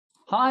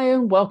Hi,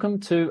 and welcome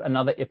to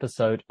another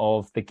episode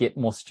of the Get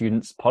More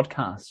Students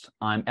podcast.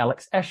 I'm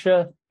Alex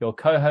Asher, your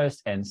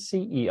co-host and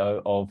CEO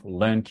of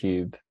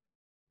LearnCube.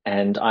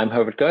 And I'm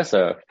Herbert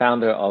Gerser,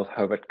 founder of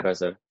Herbert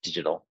Gerser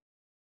Digital.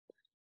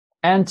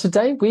 And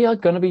today we are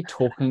going to be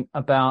talking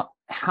about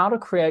how to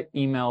create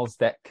emails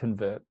that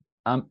convert.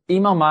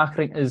 Email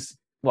marketing is,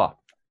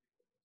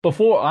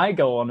 before I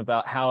go on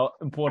about how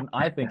important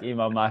I think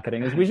email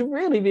marketing is, we should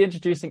really be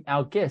introducing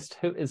our guest,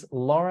 who is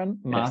Lauren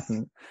Martin.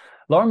 Yes.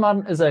 Lauren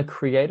Martin is a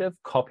creative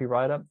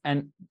copywriter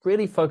and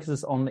really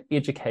focuses on the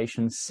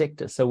education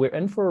sector. So we're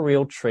in for a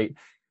real treat.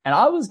 And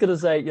I was going to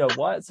say,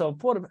 why it's so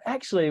important. But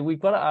actually, we've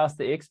got to ask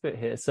the expert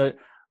here. So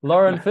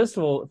Lauren, first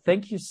of all,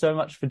 thank you so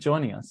much for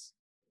joining us.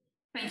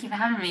 Thank you for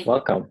having me.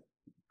 Welcome.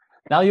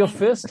 Now, your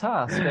first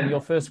task and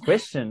your first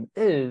question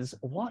is,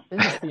 what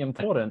is the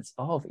importance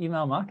of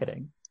email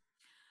marketing?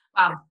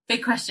 Wow,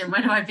 big question.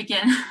 Where do I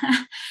begin?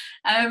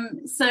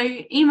 So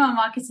email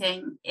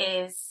marketing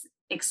is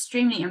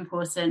extremely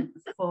important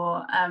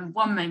for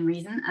one main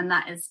reason, and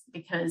that is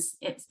because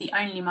it's the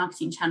only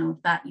marketing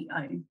channel that you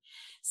own.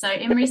 So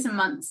in recent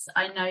months,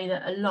 I know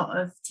that a lot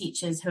of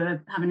teachers who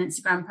have an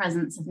Instagram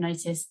presence have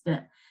noticed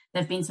that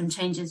there have been some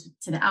changes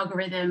to the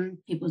algorithm.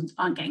 People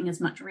aren't getting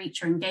as much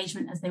reach or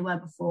engagement as they were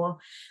before,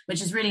 which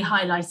has really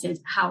highlighted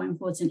how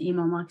important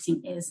email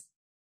marketing is.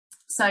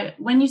 So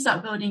when you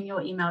start building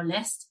your email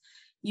list,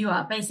 you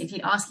are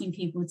basically asking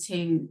people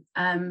to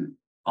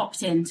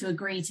opt in, to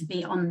agree to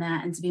be on there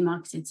and to be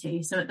marketed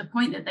to. So at the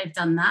point that they've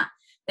done that,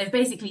 they've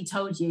basically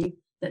told you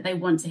that they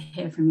want to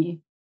hear from you.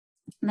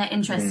 And they're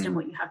interested in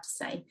what you have to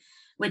say,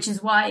 which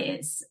is why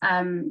it's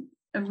a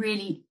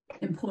really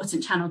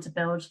important channel to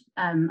build.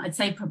 I'd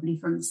say probably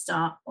from the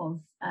start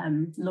of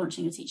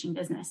launching a teaching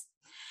business.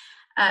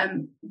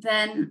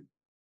 Then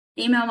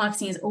email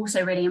marketing is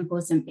also really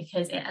important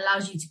because it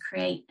allows you to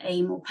create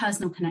a more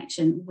personal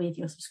connection with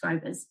your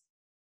subscribers.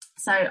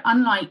 So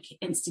unlike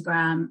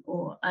Instagram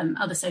or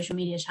other social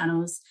media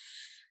channels,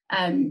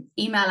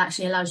 email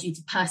actually allows you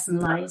to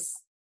personalize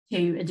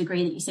to a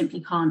degree that you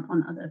simply can't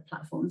on other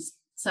platforms.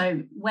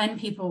 So when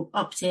people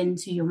opt in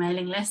to your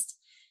mailing list,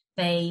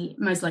 they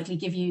most likely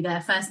give you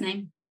their first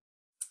name.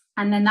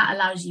 And then that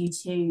allows you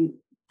to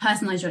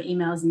personalize your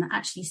emails and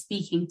actually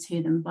speaking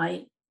to them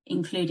by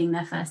including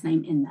their first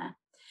name in there.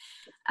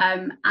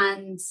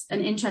 And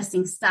an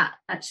interesting stat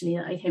actually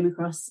that I came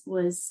across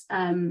was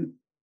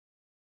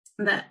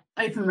that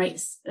open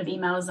rates of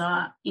emails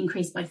are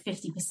increased by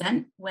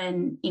 50%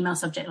 when email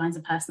subject lines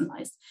are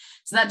personalized.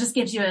 So that just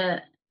gives you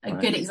a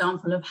good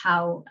example of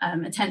how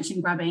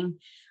attention grabbing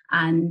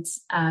and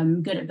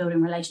good at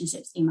building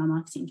relationships email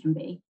marketing can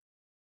be.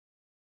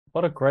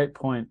 What a great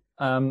point.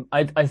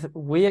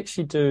 We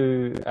actually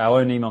do our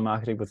own email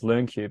marketing with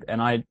LearnCube,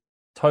 and I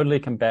totally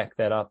can back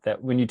that up,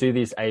 that when you do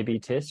these A/B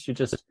tests,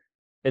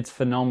 it's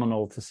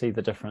phenomenal to see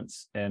the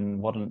difference in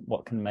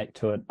what can make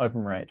to an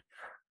open rate.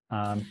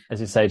 As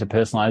you say, to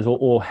personalize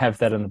or have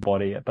that in the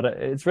body. But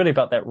it's really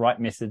about that right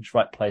message,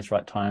 right place,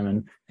 right time,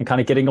 and kind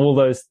of getting all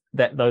those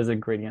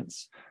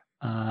ingredients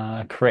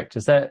correct.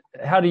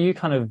 How do you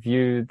kind of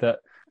view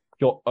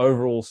your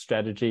overall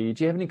strategy?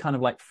 Do you have any kind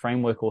of like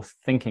framework or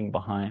thinking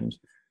behind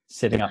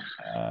setting up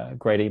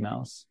great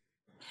emails?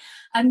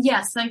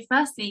 So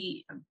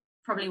firstly,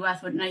 probably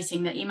worth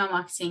noting that email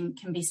marketing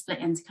can be split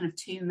into kind of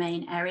two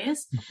main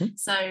areas. Mm-hmm.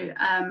 So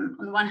on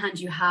the one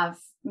hand, you have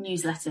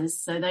newsletters.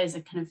 So those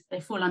are they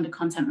fall under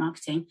content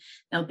marketing.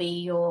 There'll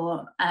be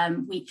your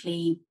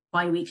weekly,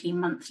 bi-weekly,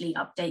 monthly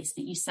updates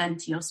that you send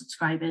to your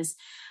subscribers,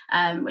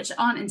 which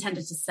aren't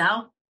intended to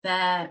sell.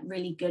 They're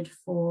really good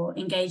for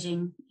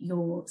engaging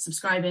your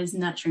subscribers,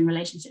 nurturing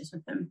relationships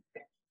with them.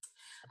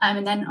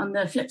 And then on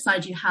the flip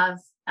side, you have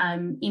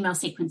email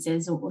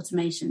sequences or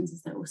automations,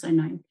 as they're also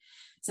known.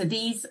 So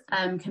these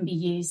can be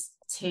used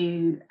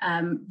to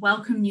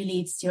welcome new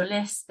leads to your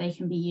list. They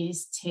can be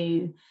used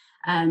to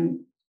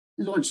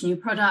launch new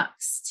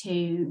products,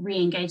 to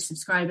re-engage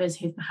subscribers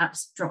who've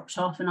perhaps dropped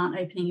off and aren't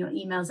opening your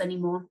emails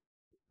anymore.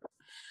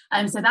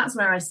 So that's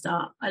where I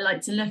start. I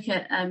like to look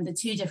at the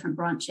two different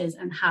branches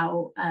and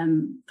how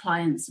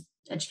clients,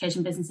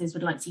 education businesses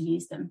would like to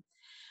use them.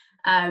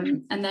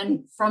 And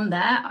then from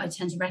there, I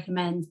tend to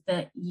recommend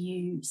that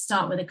you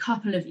start with a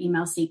couple of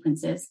email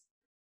sequences.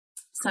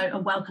 So a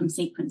welcome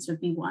sequence would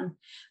be one.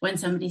 When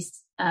somebody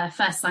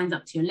first signs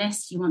up to your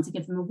list, you want to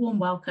give them a warm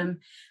welcome,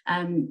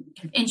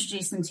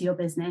 introduce them to your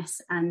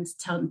business and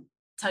tell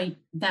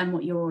them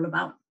what you're all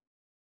about.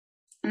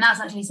 And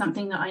that's actually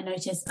something that I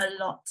notice a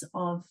lot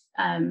of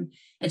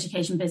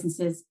education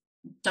businesses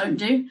don't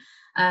do.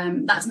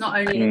 That's not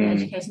only in the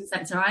education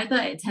sector either.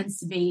 It tends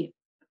to be,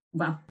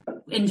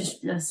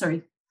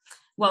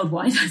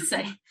 worldwide, I'd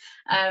say.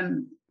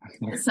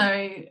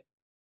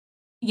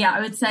 I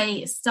would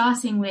say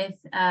starting with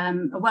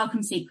a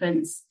welcome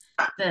sequence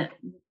that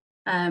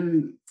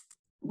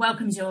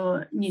welcomes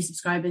your new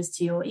subscribers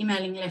to your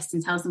emailing list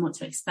and tells them what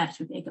to expect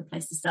would be a good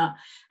place to start.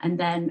 And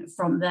then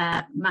from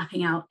there,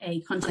 mapping out a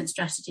content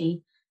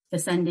strategy for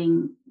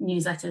sending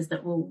newsletters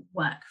that will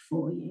work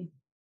for you.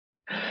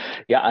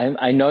 Yeah,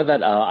 I know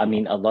that. I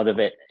mean, a lot of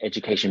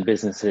education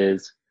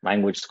businesses,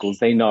 language schools,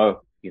 they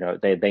know,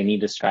 they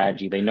need a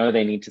strategy. They know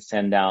they need to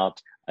send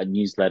out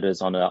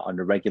newsletters on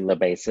a regular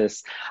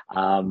basis,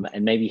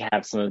 and maybe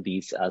have some of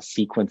these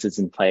sequences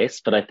in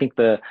place. But I think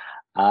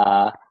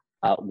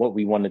what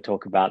we want to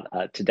talk about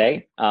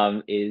today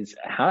is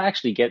how to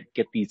actually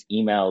get these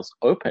emails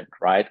opened,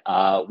 right?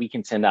 We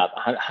can send out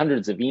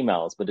hundreds of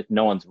emails, but if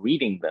no one's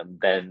reading them,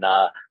 then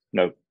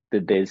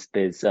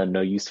there's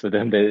no use for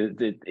them.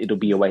 It'll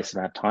be a waste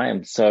of our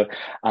time. So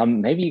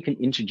maybe you can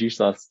introduce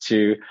us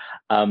to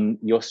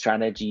your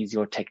strategies,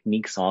 your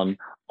techniques on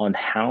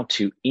how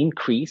to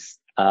increase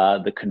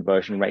the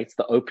conversion rates,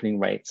 the opening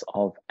rates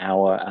of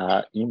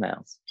our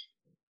emails.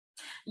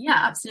 Yeah,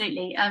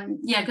 absolutely.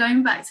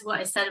 Going back to what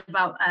I said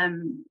about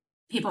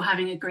people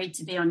having agreed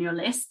to be on your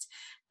list,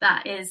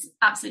 that is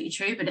absolutely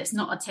true, but it's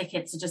not a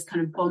ticket to just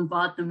kind of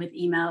bombard them with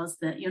emails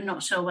that you're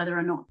not sure whether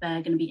or not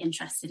they're going to be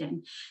interested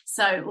in.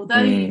 So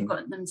although you've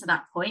got them to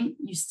that point,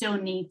 you still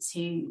need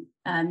to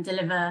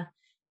deliver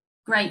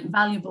great,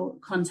 valuable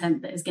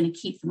content that is going to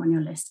keep them on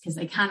your list, because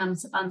they can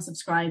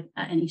unsubscribe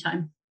at any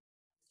time.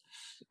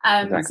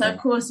 Exactly. So, of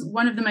course,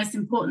 one of the most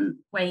important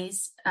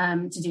ways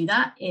to do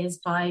that is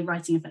by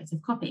writing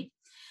effective copy.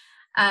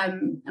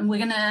 And we're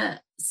going to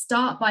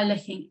start by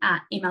looking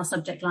at email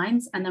subject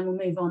lines, and then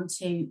we'll move on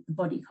to the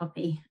body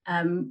copy,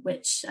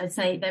 which I'd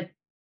say they're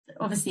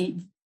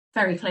obviously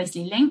very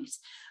closely linked,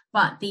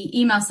 but the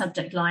email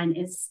subject line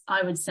is,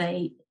 I would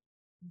say,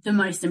 the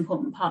most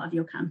important part of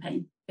your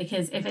campaign,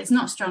 because if it's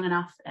not strong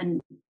enough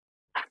and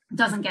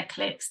doesn't get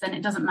clicks, then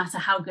it doesn't matter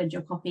how good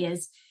your copy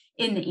is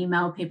in the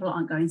email, people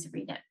aren't going to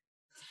read it.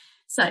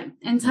 So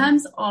in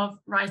terms of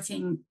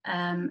writing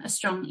a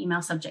strong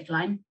email subject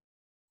line,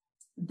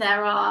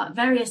 there are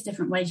various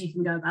different ways you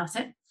can go about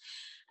it.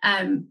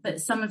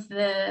 But some of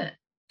the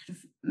kind of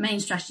main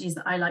strategies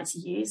that I like to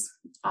use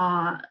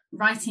are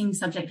writing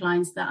subject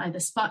lines that either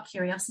spark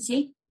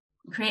curiosity,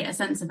 create a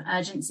sense of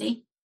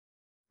urgency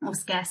or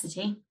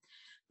scarcity,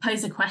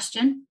 pose a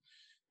question,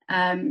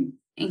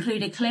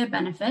 include a clear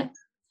benefit,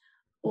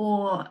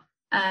 or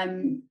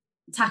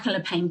tackle a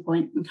pain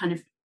point and kind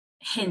of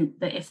hint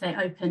that if they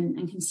open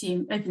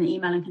the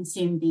email and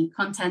consume the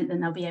content,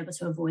 then they'll be able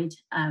to avoid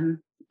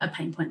a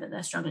pain point that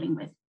they're struggling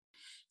with.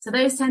 So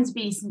those tend to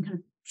be some kind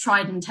of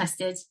tried and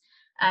tested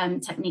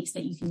techniques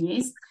that you can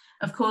use.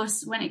 Of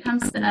course, when it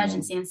comes to the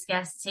urgency and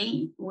scarcity,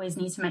 you always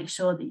need to make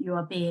sure that you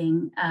are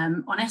being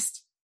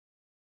honest,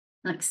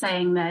 like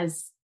saying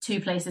there's 2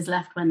 places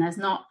left when there's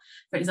not,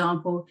 for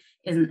example,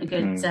 isn't a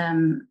good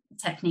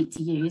technique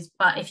to use.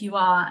 But if you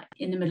are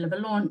in the middle of a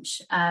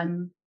launch,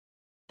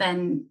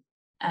 then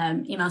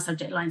email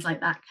subject lines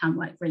like that can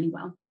work really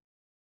well.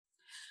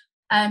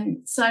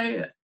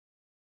 So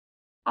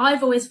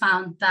I've always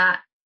found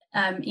that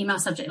email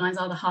subject lines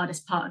are the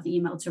hardest part of the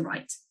email to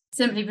write,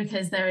 simply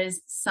because there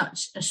is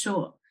such a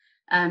small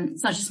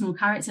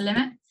character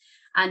limit,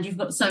 and you've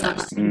got so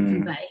much to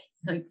convey.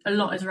 So a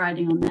lot is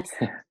riding on this.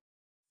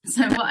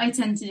 So what I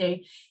tend to do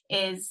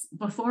is,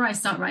 before I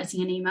start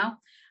writing an email,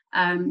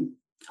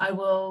 I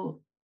will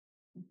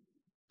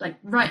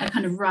write a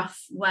kind of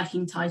rough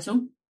working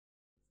title,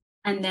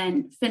 and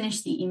then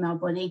finish the email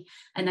body,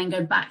 and then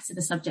go back to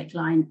the subject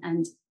line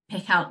and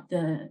pick out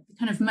the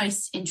kind of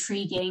most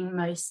intriguing,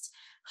 most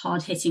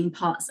hard-hitting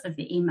parts of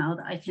the email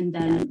that I can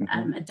then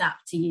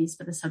adapt to use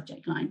for the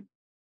subject line.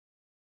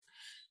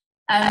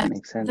 That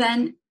makes sense.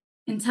 Then,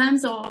 in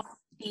terms of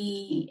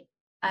the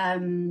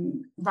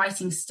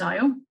writing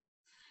style,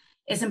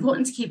 it's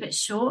important to keep it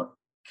short,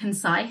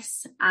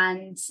 concise,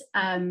 and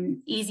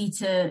easy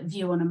to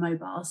view on a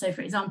mobile. So,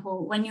 for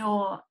example, when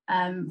you're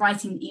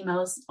writing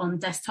emails on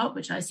desktop,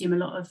 which I assume a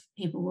lot of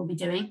people will be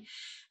doing,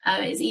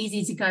 it's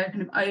easy to go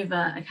kind of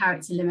over a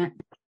character limit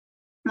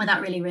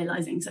without really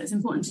realizing. So it's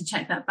important to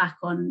check that back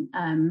on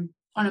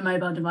a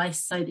mobile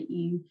device, so that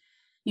you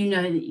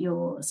know that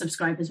your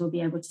subscribers will be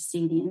able to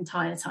see the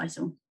entire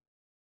title.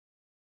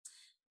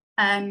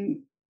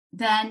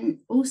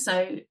 Then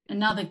also,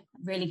 another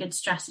really good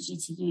strategy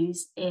to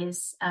use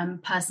is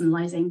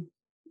personalizing,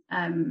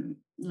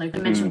 like I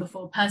mentioned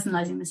before,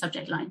 personalizing the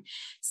subject line.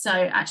 So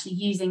actually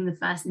using the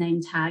first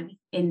name tag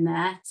in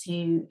there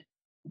to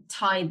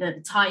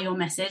tie your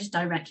message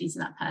directly to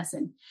that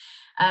person.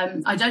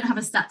 I don't have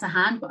a stat to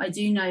hand, but I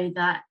do know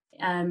that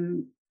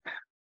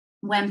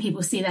when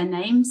people see their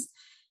names,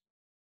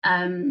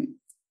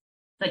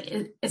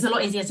 it's a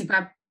lot easier to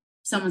grab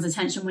someone's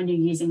attention when you're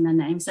using their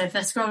name. So if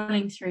they're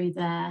scrolling through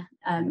their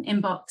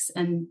inbox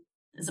and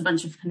there's a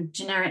bunch of kind of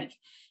generic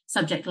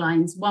subject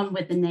lines, one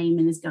with the name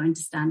in is going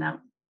to stand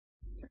out.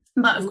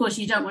 But of course,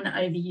 you don't want to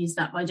overuse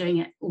that by doing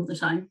it all the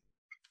time.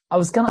 I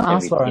was going to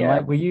ask,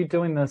 Lauren, were you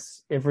doing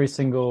this every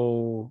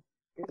single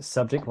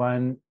subject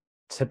line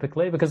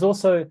typically? Because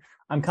also,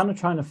 I'm kind of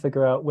trying to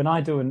figure out, when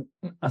I do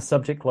a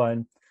subject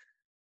line,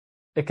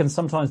 it can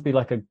sometimes be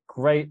like a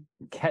great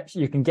catch.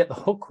 You can get the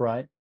hook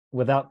right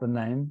without the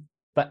name,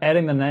 but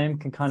adding the name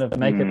can kind of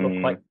make it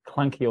look like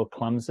clunky or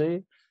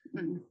clumsy.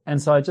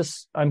 And so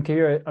I'm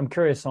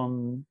curious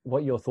on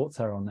what your thoughts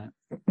are on that.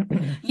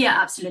 Yeah,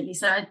 absolutely.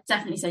 So I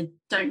definitely say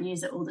don't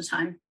use it all the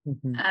time.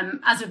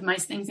 As with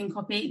most things in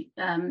copy,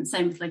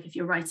 same with like if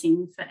you're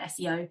writing for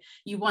SEO,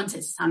 you want it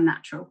to sound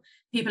natural.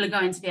 People are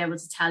going to be able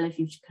to tell if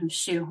you've kind of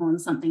shoehorned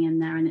something in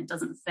there and it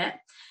doesn't fit.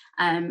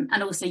 And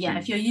also,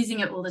 if you're using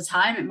it all the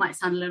time, it might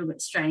sound a little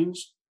bit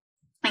strange.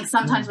 Like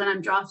sometimes when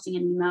I'm drafting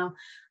an email,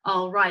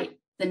 I'll write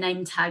the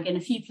name tag in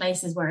a few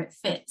places where it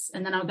fits,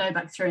 and then I'll go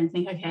back through and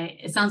think, okay,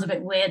 it sounds a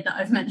bit weird that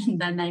I've mentioned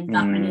their name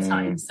that many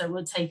times, so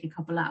we'll take a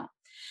couple out.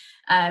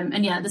 And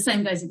the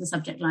same goes with the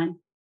subject line.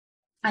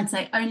 I'd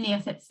say only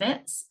if it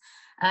fits,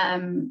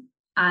 and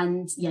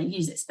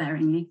use it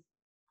sparingly.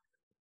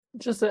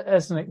 Just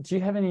do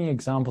you have any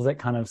examples that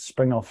kind of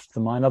spring off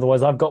the mind?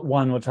 Otherwise, I've got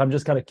one which I'm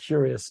just kind of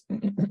curious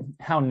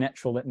how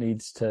natural it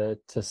needs to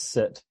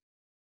sit.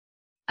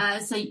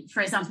 So,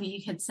 for example,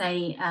 you could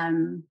say,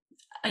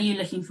 are you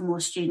looking for more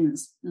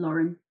students,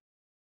 Lauren?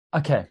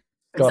 Okay,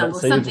 got it.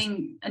 So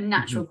something, a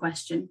natural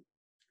question.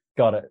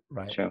 Got it,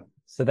 right. Sure.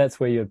 So that's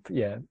where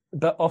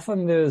but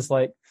often there's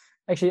like,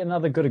 actually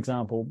another good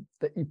example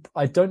that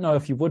I don't know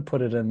if you would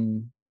put it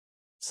in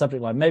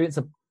subject line. Maybe it's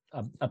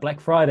a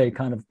Black Friday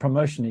kind of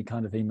promotion-y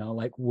kind of email.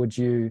 Like, would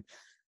you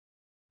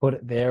put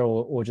it there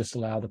or just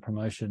allow the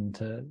promotion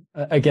to,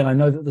 again, I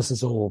know that this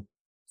is all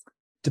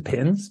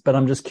depends, but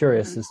I'm just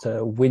curious as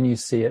to when you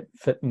see it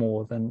fit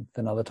more than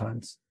other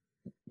times.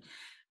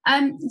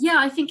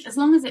 I think as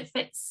long as it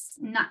fits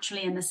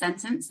naturally in the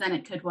sentence, then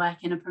it could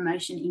work in a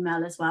promotion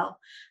email as well.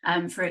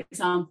 For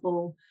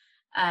example,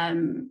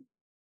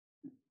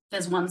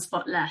 there's one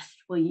spot left.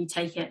 Will you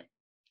take it,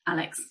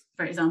 Alex,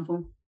 for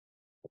example?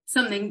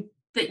 Something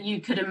that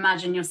you could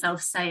imagine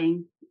yourself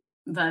saying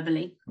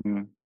verbally.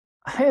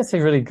 I think it's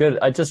really good.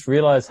 I just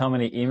realized how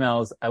many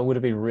emails I would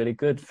have been really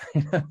good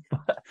for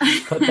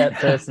put that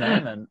first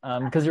name in.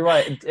 Because you're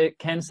right, it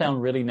can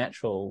sound really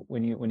natural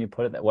when you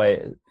put it that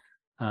way.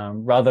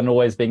 Rather than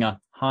always being a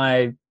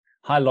hi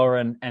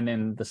Lauren and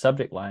then the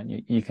subject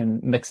line, you can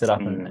mix it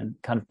up and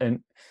kind of.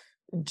 And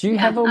do you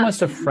have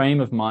almost absolutely. A frame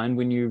of mind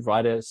when you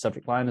write a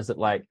subject line? Is it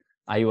like,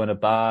 are you in a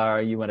bar?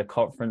 Are you in a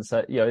conference?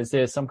 Is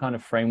there some kind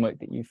of framework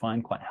that you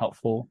find quite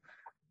helpful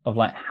of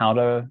like how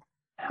to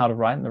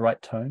write in the right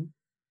tone?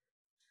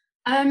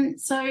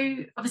 So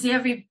obviously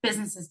every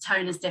business's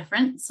tone is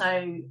different.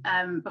 So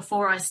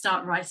before I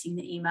start writing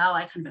the email,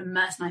 I kind of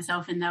immerse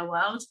myself in their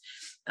world.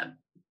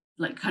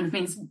 Like kind of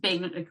means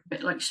being a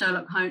bit like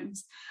Sherlock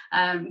Holmes,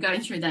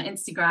 going through their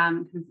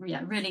Instagram,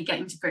 really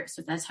getting to grips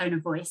with their tone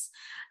of voice.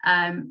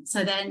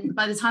 So then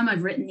by the time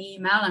I've written the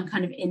email, I'm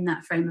kind of in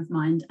that frame of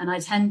mind, and I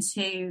tend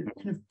to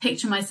kind of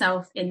picture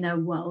myself in their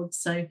world.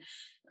 So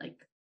like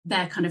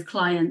their kind of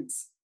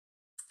clients,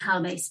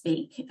 how they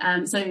speak.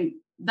 So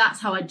that's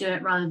how I do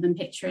it rather than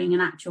picturing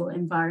an actual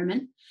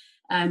environment.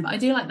 But I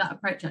do like that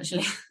approach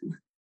actually.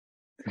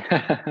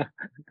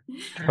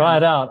 Try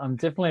it out. I'm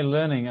definitely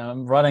learning.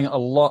 I'm writing a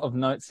lot of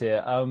notes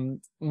here.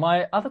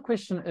 My other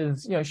question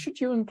is, should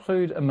you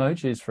include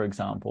emojis, for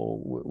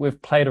example? We've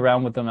played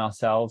around with them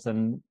ourselves,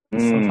 and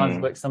sometimes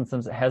it works,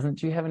 sometimes it hasn't.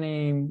 Do you have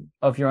any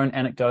of your own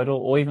anecdotal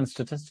or even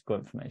statistical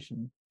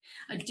information?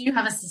 I do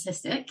have a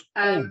statistic.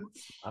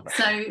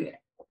 So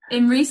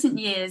in recent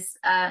years,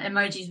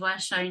 emojis were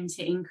shown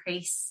to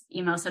increase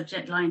email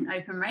subject line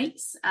open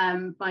rates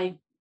by,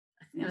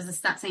 there was a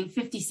stat saying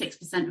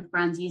 56% of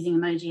brands using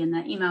emoji in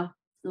their email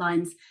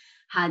lines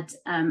had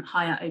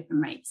higher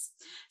open rates.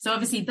 So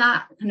obviously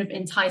that kind of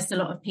enticed a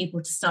lot of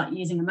people to start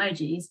using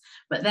emojis,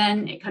 but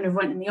then it kind of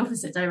went in the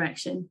opposite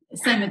direction.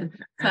 Same with the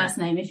first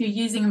name. If you're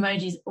using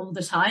emojis all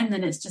the time,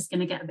 then it's just going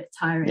to get a bit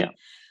tiring.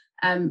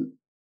 And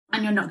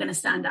you're not going to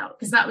stand out,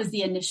 because that was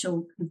the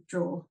initial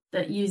draw,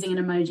 that using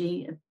an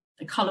emoji,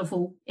 a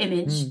colourful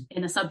image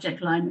in a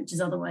subject line, which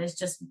is otherwise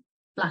just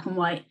black and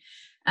white,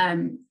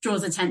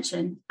 draws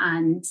attention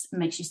and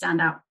makes you stand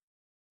out.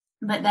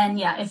 But then,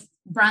 if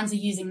brands are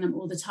using them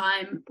all the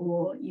time,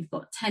 or you've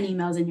got 10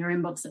 emails in your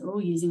inbox that are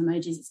all using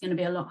emojis, it's going to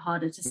be a lot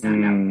harder to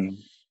stand out.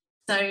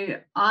 So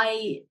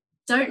I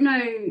don't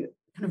know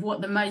kind of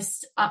what the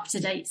most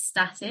up-to-date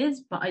stat is,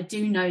 but I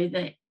do know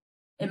that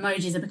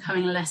emojis are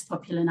becoming less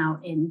popular now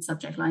in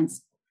subject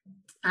lines.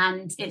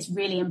 And it's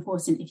really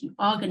important, if you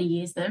are going to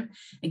use them,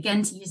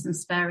 again, to use them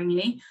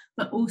sparingly,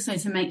 but also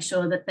to make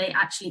sure that they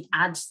actually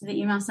add to the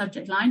email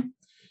subject line.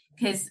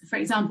 Because, for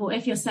example,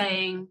 if you're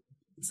saying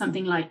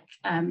something like,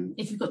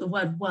 if you've got the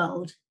word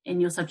world in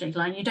your subject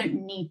line, you don't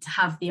need to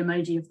have the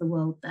emoji of the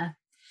world there.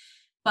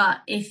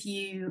 But if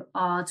you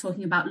are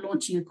talking about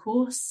launching a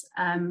course,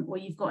 or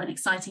you've got an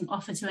exciting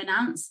offer to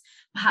announce,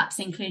 perhaps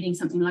including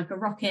something like a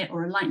rocket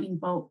or a lightning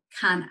bolt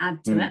can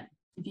add to it,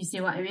 if you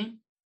see what I mean.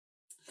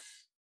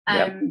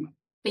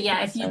 But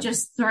if you're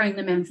just throwing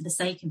them in for the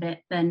sake of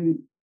it,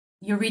 then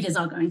your readers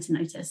are going to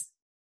notice.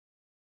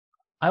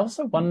 I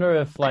also wonder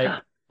if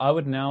I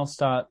would now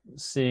start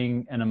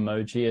seeing an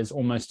emoji as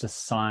almost a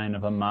sign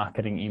of a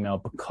marketing email,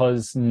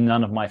 because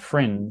none of my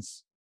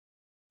friends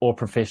or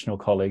professional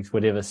colleagues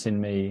would ever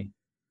send me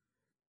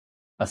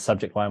a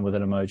subject line with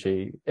an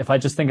emoji. If I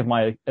just think of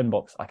my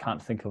inbox,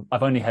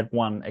 I've only had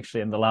one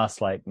actually in the last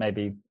like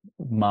maybe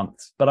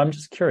months, but I'm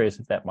just curious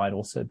if that might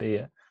also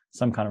be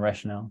some kind of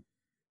rationale.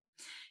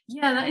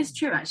 Yeah, that is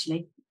true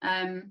actually.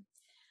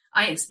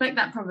 I expect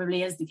that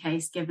probably is the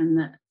case given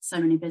that so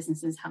many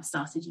businesses have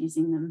started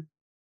using them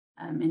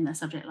in their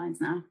subject lines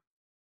now.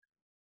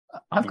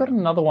 I've got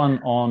another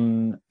one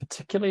on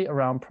particularly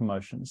around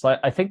promotions. Like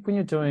I think when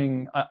you're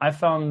doing, I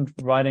found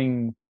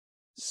writing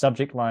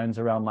subject lines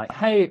around like,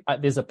 hey,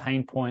 there's a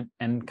pain point,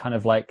 and kind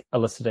of like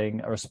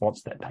eliciting a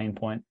response to that pain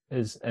point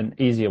is an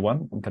easier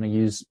one. I'm going to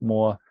use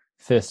more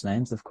first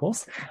names, of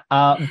course.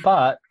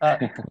 But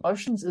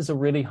promotions is a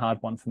really hard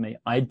one for me.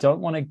 I don't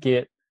want to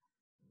get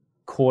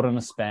caught in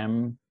a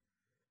spam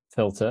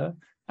filter,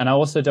 and I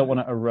also don't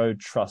want to erode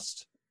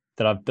trust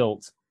that I've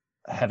built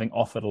having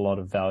offered a lot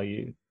of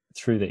value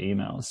through the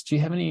emails. Do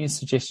you have any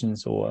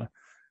suggestions or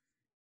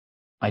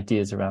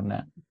ideas around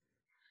that?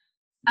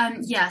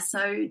 Yeah,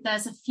 so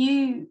there's a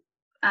few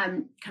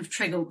kind of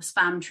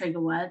spam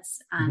trigger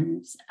words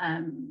and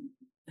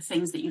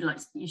things that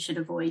you should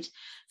avoid.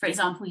 For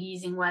example,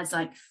 using words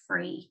like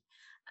free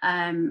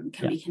can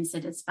be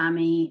considered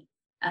spammy.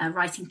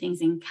 Writing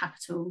things in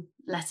capital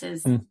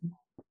letters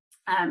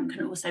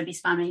can also be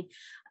spammy.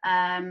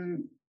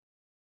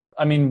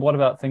 I mean, what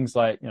about things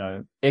like,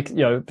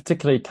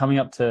 particularly coming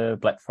up to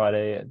Black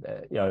Friday,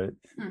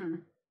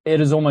 it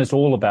is almost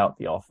all about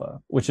the offer,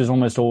 which is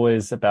almost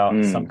always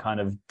about some kind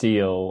of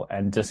deal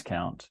and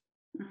discount.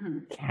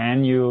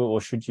 Can you,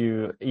 or should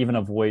you even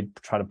avoid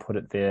trying to put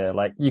it there?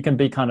 Like you can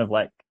be kind of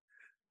like,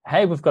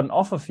 hey, we've got an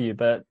offer for you,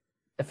 but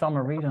if I'm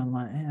a reader, I'm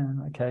like,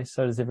 yeah, okay,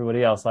 so does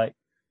everybody else. Like,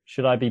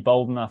 should I be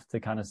bold enough to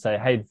kind of say,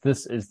 hey,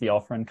 this is the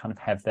offer, and kind of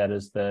have that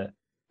as the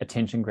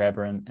attention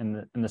grabber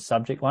in the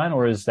subject line?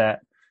 Or is that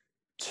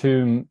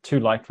too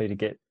likely to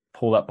get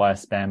pulled up by a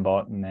spam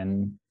bot and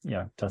then,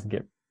 doesn't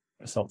get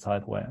results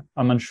either way?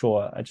 I'm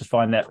unsure. I just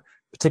find that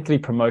particularly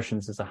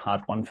promotions is a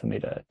hard one for me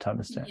to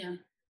understand. Yeah,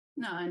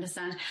 no, I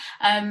understand.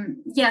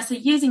 So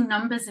using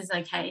numbers is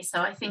okay.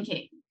 So I think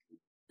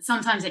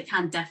sometimes it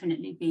can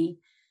definitely be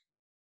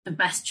the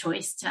best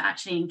choice to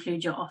actually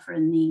include your offer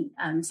in the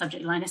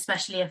subject line,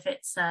 especially if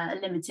it's a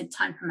limited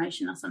time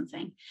promotion or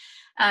something.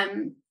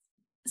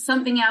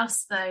 Something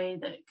else though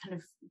that kind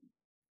of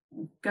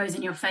goes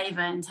in your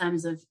favor in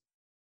terms of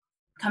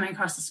coming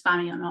across as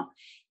spammy or not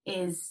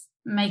is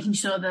making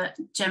sure that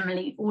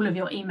generally all of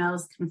your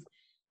emails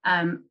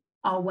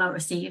are well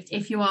received.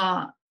 If you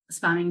are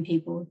spamming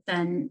people,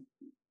 then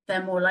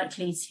they're more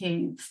likely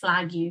to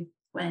flag you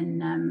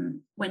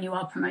when you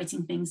are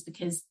promoting things,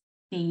 because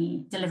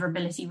the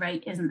deliverability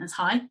rate isn't as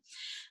high.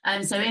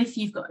 So if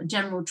you've got a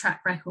general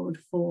track record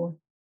for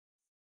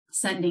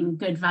sending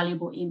good,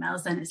 valuable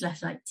emails, then it's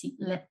less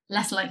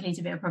likely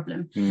to be a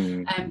problem.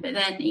 But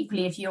then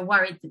equally, if you're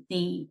worried that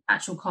the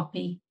actual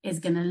copy is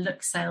going to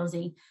look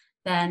salesy,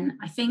 then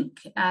I think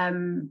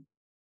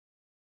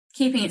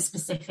keeping it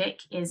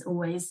specific is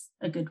always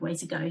a good way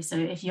to go. So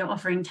if you're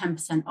offering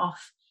 10%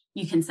 off,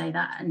 you can say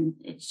that, and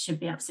it should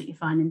be absolutely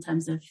fine in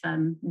terms of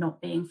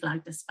not being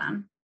flagged as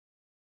spam.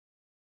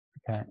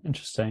 Okay,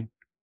 interesting.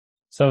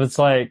 So it's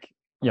like,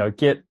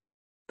 get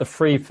the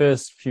free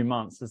first few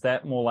months. Is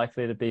that more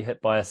likely to be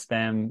hit by a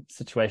spam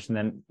situation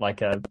than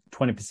like a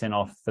 20%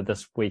 off for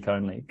this week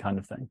only kind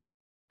of thing?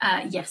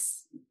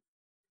 Yes.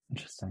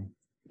 Interesting.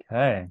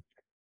 Okay.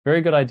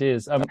 Very good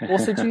ideas.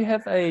 Also, do you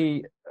have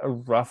a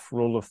rough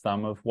rule of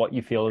thumb of what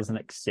you feel is an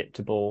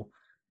acceptable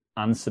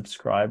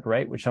unsubscribe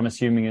rate, which I'm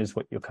assuming is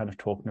what you're kind of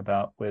talking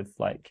about with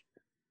like,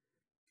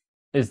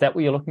 is that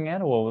what you're looking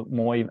at, or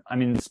more? I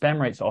mean, the spam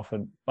rates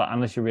often, but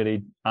unless you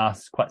really are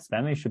quite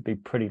spammy, should be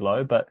pretty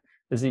low. But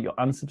is it your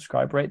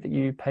unsubscribe rate that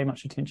you pay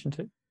much attention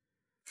to?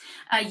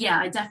 Yeah,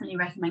 I definitely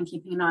recommend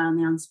keeping an eye on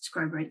the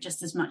unsubscribe rate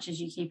just as much as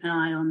you keep an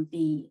eye on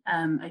the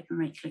open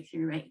rate,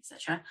 click-through rate,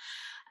 etc.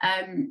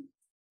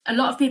 A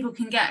lot of people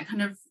can get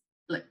kind of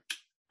like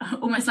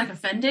almost like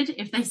offended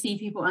if they see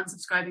people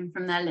unsubscribing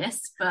from their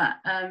list. But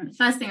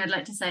first thing I'd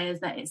like to say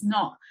is that it's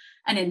not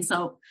an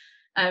insult.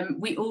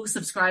 We all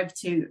subscribe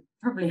to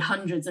probably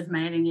hundreds of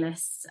mailing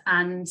lists,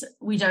 and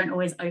we don't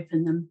always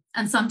open them.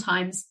 And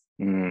sometimes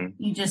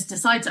you just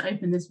decide to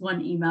open this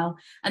one email,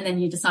 and then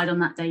you decide on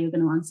that day you're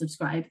going to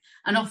unsubscribe.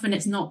 And often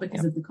it's not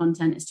because of the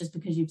content, it's just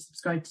because you've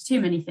subscribed to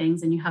too many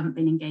things and you haven't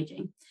been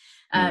engaging.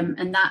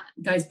 And that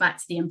goes back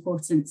to the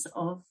importance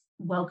of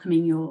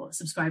welcoming your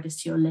subscribers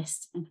to your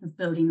list and kind of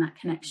building that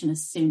connection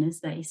as soon as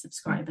they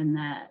subscribe and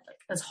they're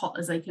like as hot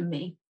as they can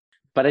be.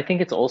 But I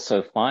think it's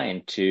also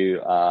fine to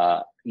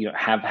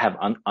have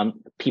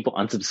people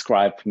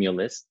unsubscribe from your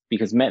list,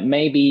 because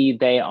maybe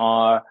they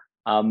are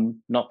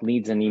not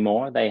leads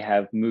anymore. They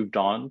have moved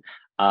on,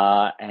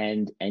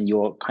 and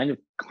you're kind of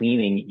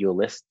cleaning your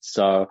list.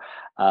 So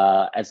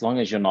as long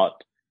as you're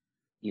not,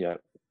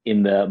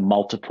 in the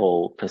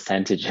multiple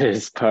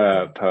percentages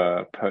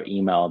per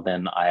email,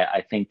 then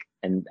I think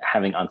and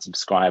having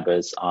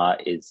unsubscribers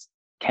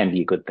can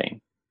be a good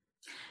thing.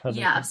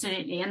 Yeah,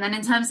 absolutely. And then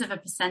in terms of a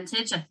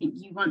percentage, I think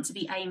you want to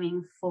be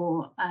aiming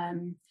for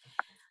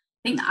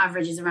think the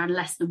average is around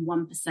less than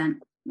 1%,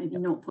 maybe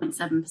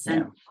 0.7%.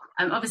 Yeah.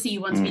 Obviously,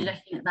 you want to be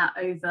looking at that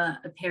over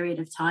a period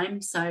of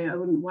time. So I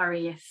wouldn't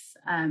worry if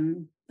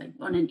like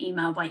on an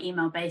email by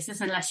email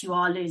basis, unless you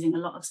are losing a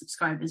lot of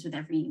subscribers with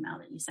every email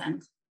that you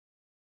send.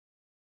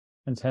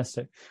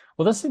 Fantastic.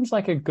 Well, this seems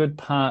like a good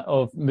part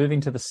of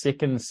moving to the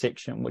second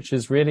section, which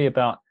is really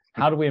about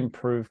how do we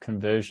improve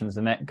conversions?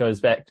 And that goes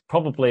back to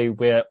probably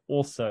where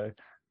also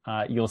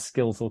your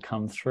skills will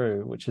come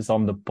through, which is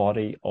on the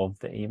body of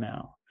the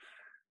email.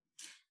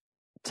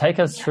 Take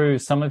us through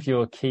some of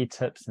your key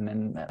tips, and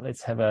then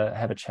let's have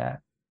a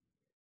chat.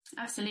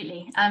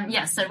 Absolutely.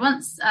 So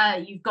once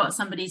you've got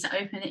somebody to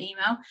open the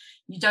email,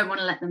 you don't want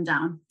to let them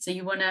down. So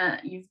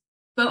you've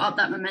built up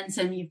that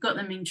momentum, you've got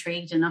them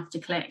intrigued enough to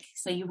click.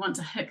 So you want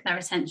to hook their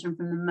attention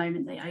from the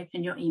moment they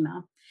open your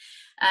email.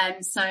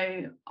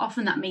 So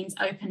often that means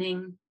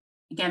opening,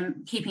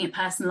 again, keeping it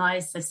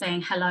personalized. So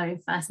saying hello,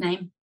 first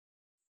name,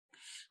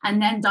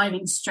 and then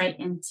diving straight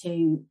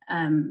into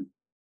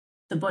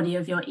the body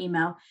of your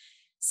email.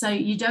 So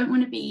you don't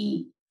want to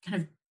be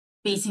kind of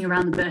beating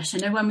around the bush. I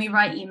know when we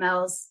write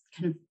emails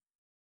kind of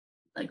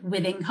like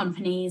within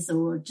companies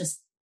or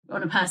just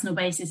on a personal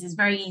basis, it's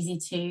very easy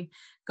to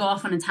go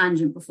off on a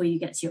tangent before you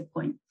get to your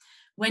point.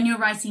 When you're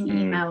writing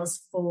emails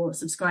for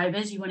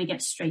subscribers, you want to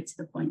get straight to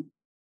the point.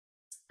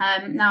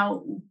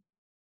 Now,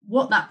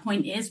 what that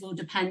point is will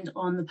depend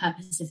on the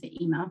purpose of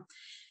the email.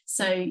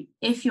 So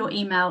if your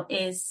email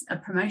is a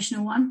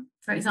promotional one,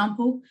 for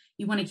example,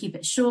 you want to keep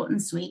it short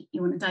and sweet.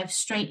 You want to dive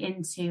straight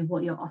into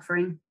what you're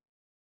offering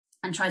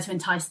and try to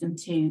entice them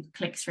to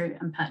click through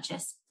and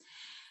purchase.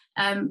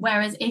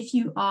 Whereas if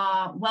you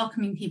are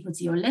welcoming people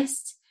to your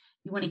list,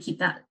 you want to keep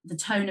the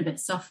tone a bit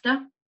softer.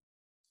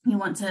 You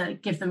want to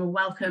give them a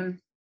welcome,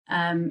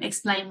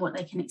 explain what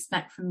they can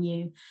expect from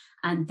you,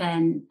 and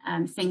then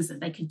things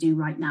that they could do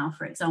right now.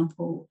 For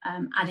example,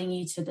 adding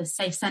you to the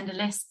safe sender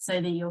list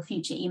so that your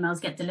future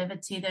emails get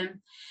delivered to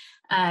them.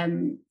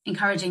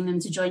 Encouraging them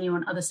to join you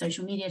on other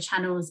social media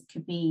channels. It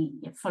could be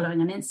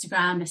following on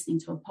Instagram, listening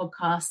to a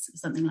podcast,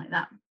 something like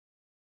that.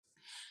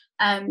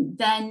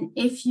 Then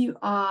if you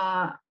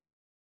are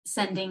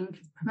sending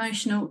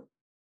promotional,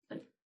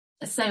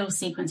 a sales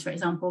sequence, for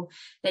example,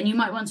 then you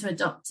might want to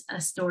adopt a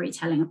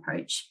storytelling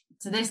approach.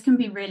 So this can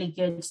be really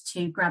good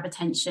to grab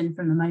attention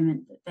from the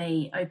moment that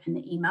they open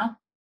the email,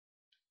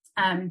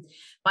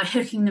 by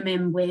hooking them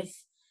in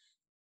with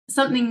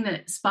something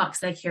that sparks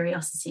their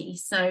curiosity.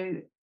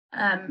 So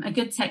a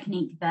good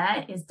technique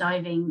there is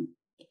diving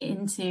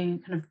into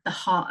kind of the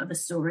heart of a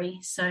story.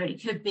 So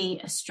it could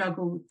be a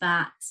struggle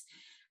that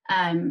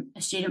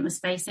a student was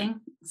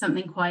facing,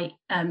 something quite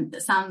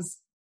that sounds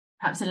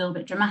perhaps a little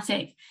bit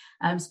dramatic,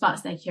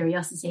 sparks their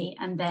curiosity,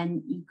 and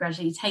then you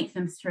gradually take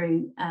them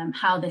through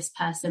how this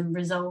person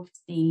resolved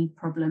the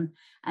problem,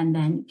 and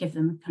then give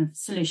them a kind of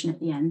solution at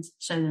the end,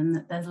 show them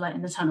that there's light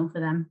in the tunnel for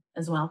them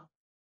as well.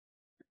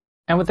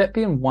 And would that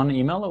be in one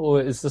email,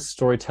 or is this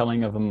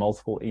storytelling over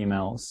multiple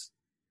emails?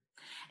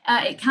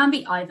 It can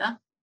be either.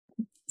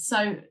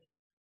 So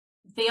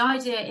the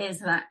idea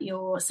is that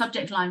your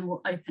subject line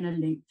will open a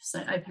loop,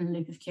 so open a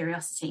loop of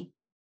curiosity.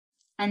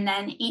 And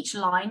then each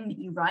line that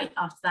you write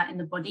after that in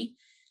the body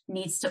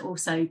needs to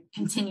also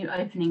continue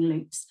opening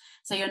loops.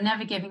 So you're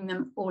never giving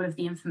them all of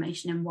the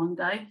information in one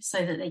go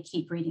so that they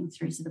keep reading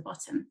through to the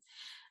bottom.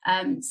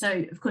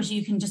 So, of course,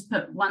 you can just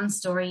put one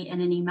story in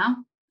an email.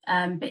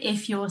 But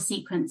if your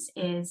sequence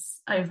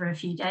is over a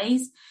few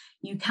days,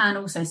 you can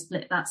also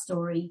split that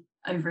story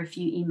over a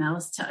few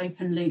emails to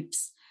open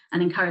loops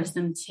and encourage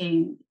them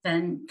to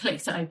then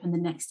click to open the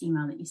next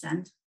email that you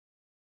send.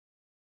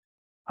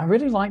 I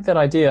really like that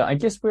idea. I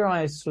guess where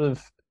I sort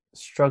of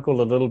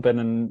struggle a little bit,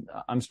 and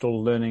I'm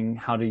still learning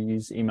how to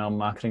use email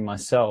marketing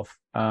myself.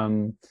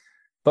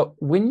 But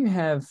when you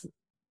have,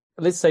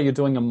 let's say you're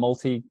doing a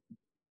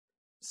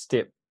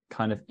multi-step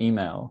kind of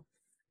email,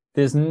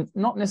 there's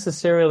not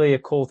necessarily a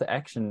call to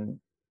action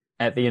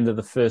at the end of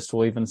the first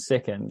or even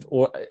second,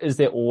 or is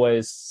there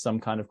always some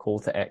kind of call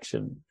to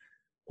action?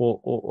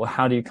 Or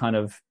how do you kind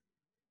of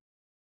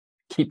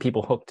keep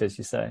people hooked, as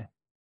you say?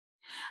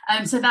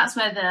 So that's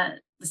where the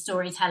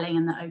storytelling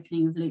and the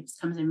opening of loops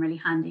comes in really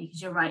handy,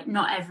 because you're right,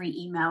 not every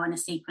email in a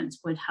sequence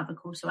would have a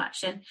call to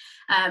action.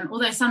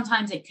 Although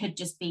sometimes it could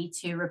just be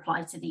to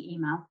reply to the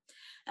email.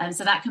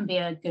 So that can be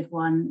a good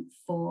one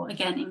for,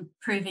 again,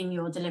 improving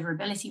your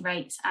deliverability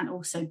rates and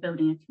also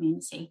building a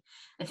community.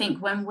 I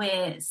think when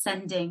we're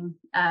sending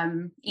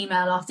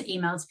email after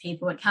email to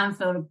people, it can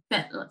feel a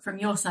bit from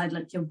your side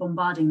like you're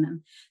bombarding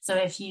them. So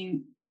if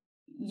you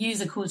use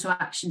a call to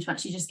action to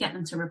actually just get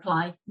them to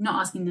reply, not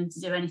asking them to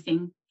do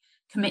anything,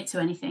 commit to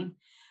anything,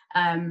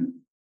 then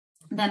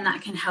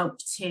that can help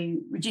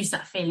to reduce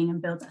that feeling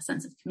and build that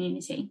sense of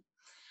community.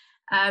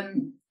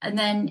 And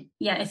then,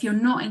 if you're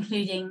not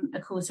including a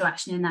call to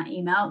action in that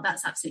email,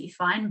 that's absolutely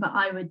fine. But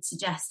I would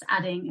suggest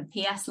adding a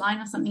PS line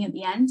or something at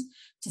the end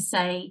to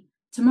say,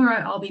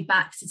 tomorrow I'll be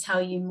back to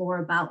tell you more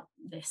about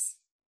this.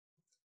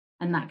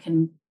 And that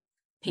can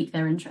pique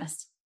their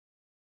interest.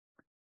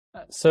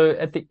 So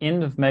at the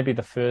end of maybe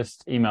the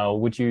first email,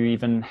 would you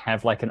even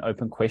have like an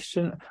open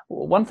question?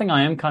 One thing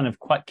I am kind of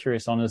quite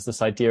curious on is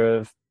this idea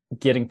of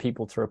getting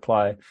people to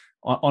reply.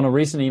 On a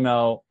recent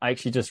email, I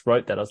actually just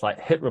wrote that. I was like,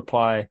 hit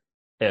reply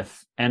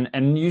if,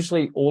 and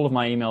usually all of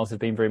my emails have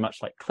been very much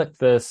like, click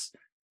this,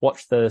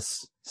 watch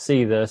this,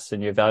 see this,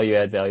 and your value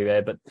add.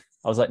 But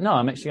I was like, no,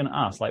 I'm actually going to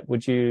ask, like,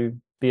 would you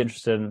be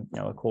interested in,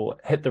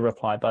 hit the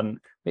reply button.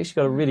 We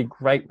actually got a really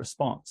great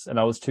response, and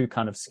I was too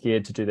kind of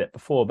scared to do that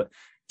before. But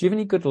do you have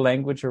any good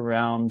language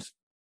around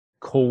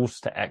calls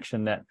to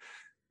action that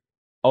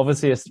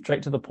obviously are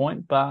straight to the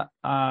point, but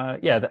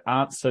that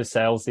aren't so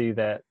salesy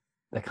that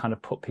they kind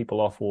of put people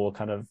off or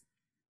kind of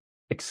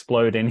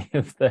explode any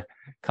of the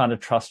kind of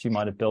trust you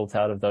might have built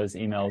out of those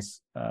emails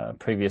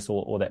previous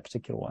or that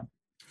particular one?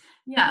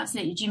 Yeah,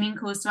 absolutely. Do you mean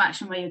calls to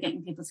action where you're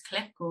getting people to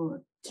click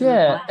or to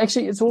reply? Reply?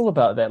 Actually, it's all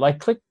about that. Like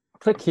click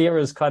here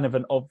is kind of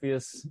an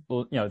obvious,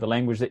 the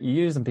language that you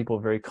use, and people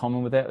are very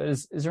common with that.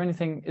 Is there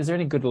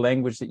any good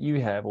language that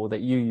you have or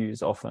that you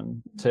use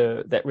often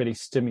that really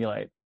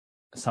stimulate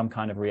some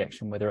kind of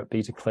reaction, whether it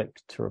be to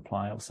click, to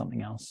reply, or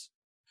something else?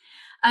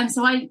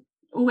 So I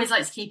always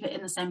like to keep it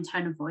in the same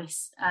tone of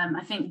voice.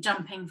 I think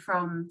jumping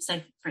from,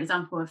 say, for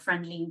example, a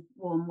friendly,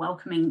 warm,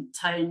 welcoming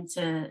tone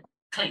to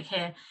click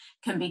here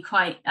can be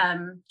quite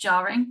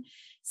jarring.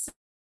 So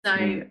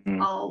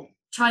I'll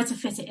try to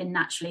fit it in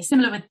naturally.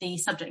 Similar with the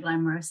subject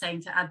line where I was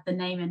saying to add the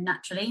name in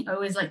naturally. I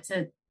always like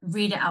to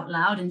read it out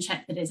loud and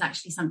check that it's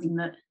actually something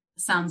that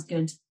sounds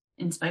good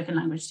in spoken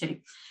language too.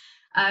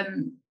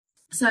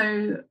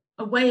 So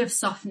a way of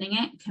softening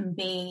it can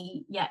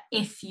be,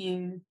 if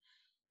you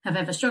have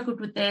ever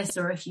struggled with this,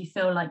 or if you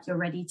feel like you're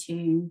ready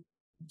to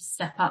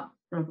step up,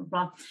 blah,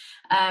 blah,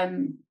 blah,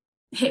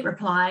 hit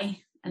reply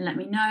and let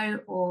me know,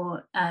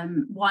 or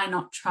why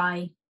not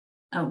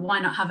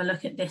have a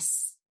look at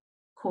this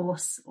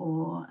course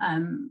or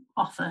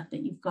offer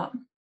that you've got.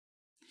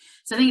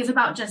 So I think it's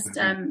about just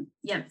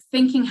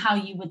thinking how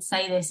you would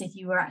say this if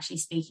you were actually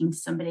speaking to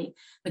somebody,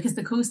 because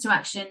the calls to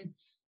action,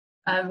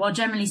 while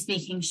generally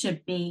speaking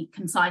should be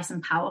concise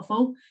and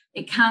powerful,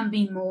 it can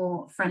be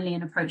more friendly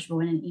and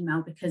approachable in an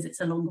email because it's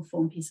a longer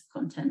form piece of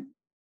content.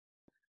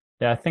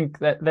 Yeah, I think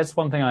that's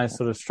one thing I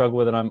sort of struggle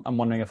with, and I'm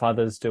wondering if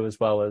others do as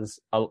well. Is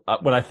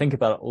when I think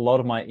about it, a lot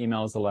of my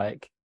emails are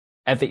like,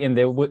 at the end,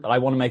 I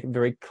want to make it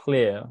very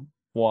clear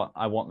what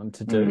I want them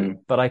to do,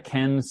 but I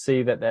can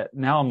see that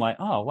now I'm like,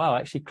 oh wow,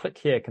 actually click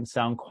here can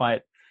sound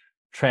quite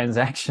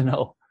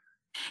transactional.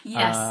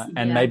 Yes.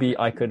 And maybe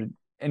I could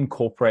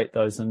incorporate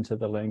those into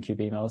the LearnCube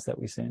emails that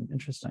we send.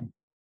 Interesting.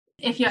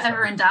 If you're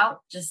ever in doubt,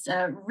 just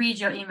read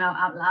your email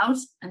out loud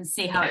and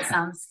see how it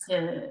sounds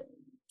to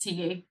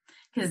you.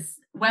 Because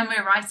when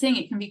we're writing,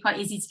 it can be quite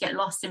easy to get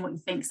lost in what you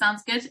think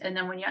sounds good. And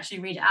then when you actually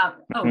read it out,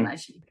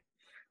 actually.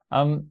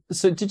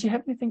 So did you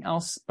have anything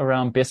else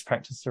around best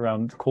practice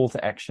around call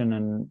to action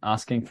and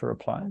asking for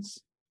replies?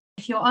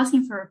 If you're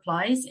asking for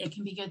replies, it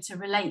can be good to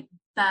relate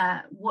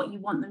what you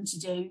want them to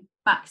do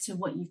back to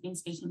what you've been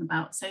speaking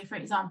about. So for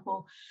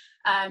example,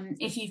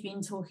 if you've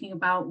been talking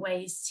about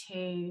ways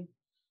to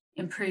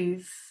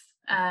improve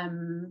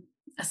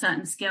a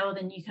certain skill,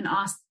 then you can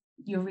ask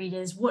your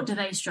readers, what do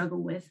they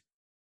struggle with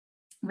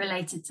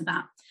related to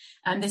that?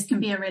 This can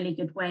be a really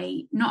good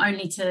way not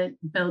only to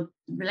build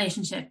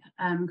relationship,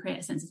 create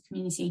a sense of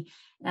community,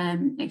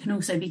 it can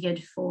also be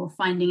good for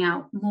finding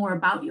out more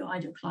about your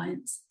ideal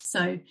clients.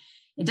 So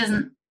it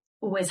doesn't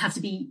always have to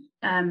be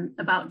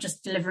about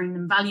just delivering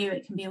them value.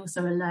 It can be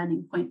also a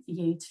learning point for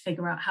you to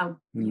figure out how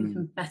you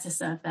can better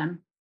serve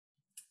them.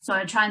 So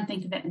I try and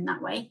think of it in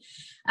that way.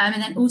 And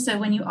then also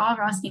when you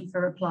are asking for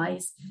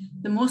replies,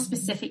 the more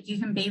specific you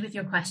can be with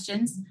your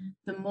questions,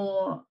 the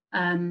more,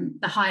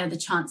 the higher the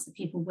chance that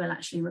people will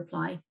actually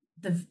reply.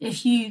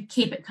 If you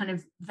keep it kind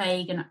of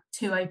vague and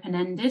too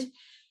open-ended,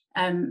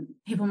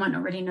 people might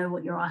not really know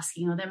what you're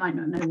asking, or they might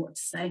not know what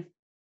to say.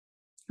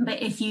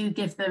 But if you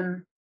give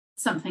them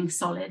something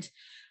solid,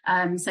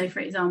 so for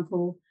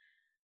example,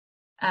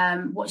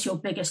 what's your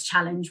biggest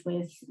challenge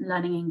with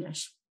learning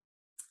English?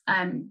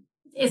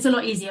 It's a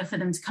lot easier for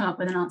them to come up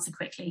with an answer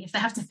quickly. If they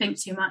have to think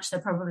too much, they're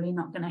probably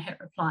not going to hit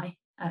reply.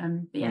 But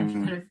if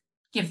you kind of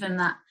give them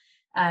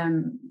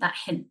that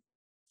hint,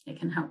 it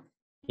can help.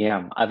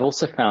 Yeah, I've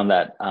also found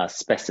that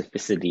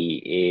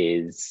specificity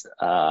is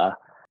a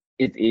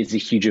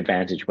huge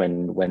advantage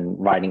when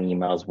writing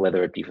emails,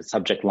 whether it be for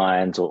subject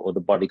lines or the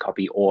body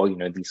copy, or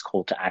these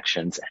call to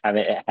actions.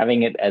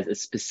 Having it as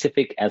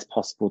specific as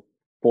possible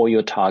for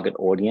your target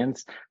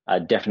audience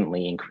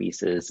definitely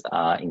increases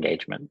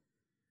engagement.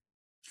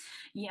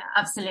 Yeah,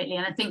 absolutely.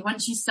 And I think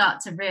once you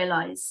start to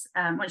realize,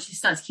 once you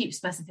start to keep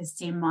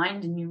specificity in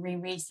mind and you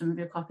reread some of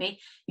your copy,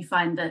 you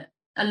find that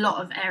a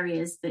lot of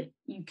areas that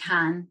you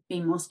can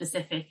be more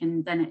specific,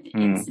 and then it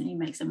instantly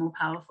makes it more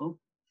powerful.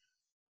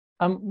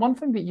 One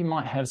thing that you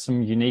might have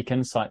some unique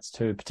insights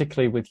to,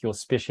 particularly with your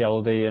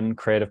speciality in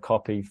creative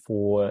copy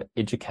for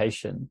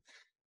education,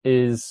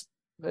 is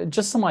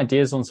just some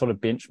ideas on sort of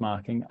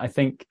benchmarking. I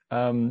think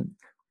when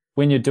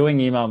you're doing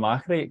email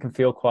marketing, it can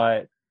feel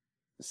quite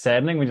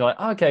saddening when you're like,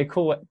 oh, okay,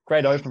 cool,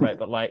 great open rate,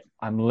 but like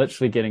I'm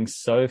literally getting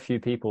so few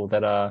people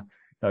that are,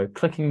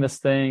 clicking this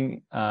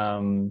thing,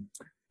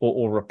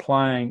 or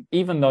replying,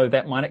 even though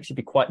that might actually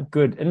be quite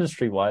good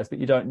industry wise, but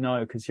you don't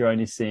know because you're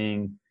only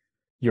seeing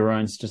your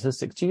own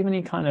statistics. Do you have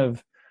any kind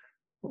of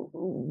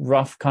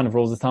rough kind of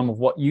rules of thumb of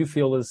what you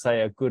feel is,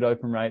 say, a good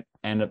open rate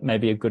and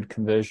maybe a good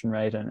conversion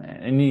rate, and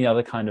any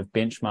other kind of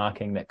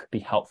benchmarking that could be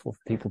helpful for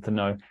people to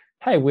know,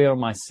 hey, where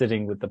am I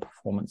sitting with the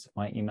performance of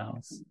my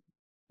emails?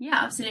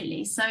 Yeah,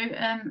 absolutely. So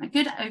a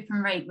good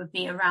open rate would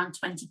be around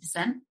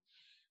 20%.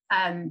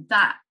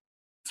 That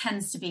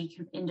tends to be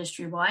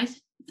industry-wide,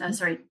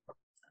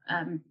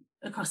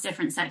 across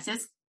different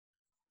sectors.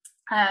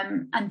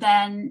 And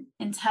then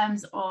in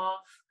terms of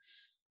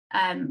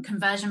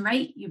conversion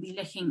rate, you'll be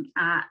looking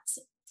at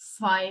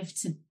 5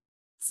 to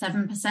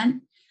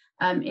 7%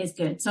 is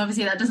good. So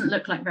obviously that doesn't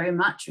look like very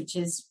much, which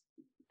is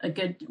a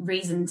good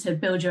reason to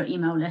build your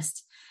email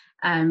list.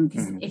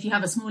 Because if you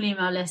have a small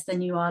email list,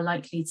 then you are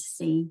likely to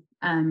see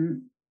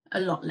a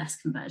lot less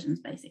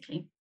conversions,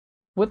 basically.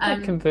 With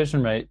that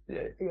conversion rate,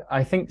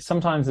 I think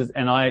sometimes,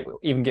 and I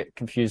even get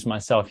confused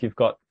myself, you've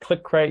got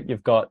click rate,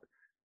 you've got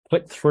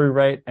click-through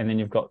rate, and then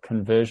you've got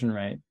conversion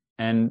rate.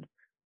 And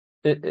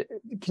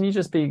can you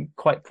just be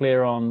quite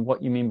clear on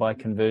what you mean by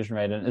conversion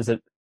rate? And is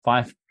it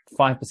 5%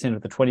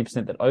 of the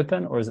 20% that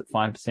open, or is it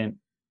 5%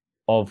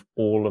 of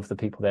all of the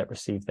people that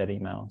receive that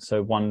email?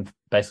 So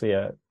basically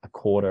a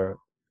quarter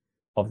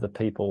of the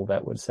people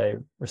that would say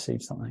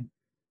receive something.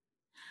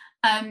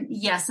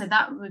 So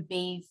that would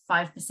be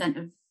 5%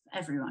 of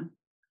everyone.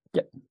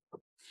 Yep.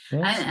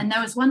 Yes. And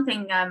there was one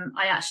thing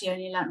I actually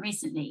only learned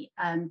recently,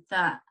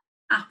 that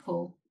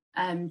Apple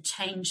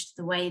changed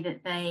the way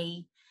that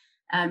they,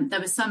 there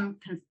was some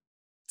kind of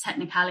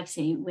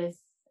technicality with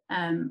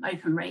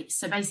open rates.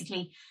 So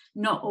basically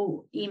not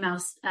all email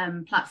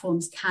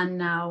platforms can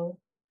now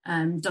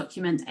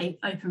document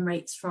open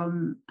rates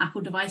from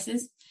Apple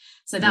devices.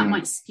 So that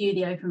might skew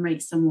the open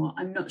rate somewhat.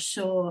 I'm not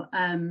sure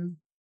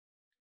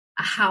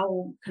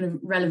how kind of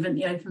relevant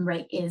the open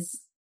rate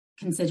is,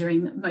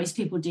 considering that most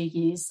people do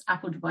use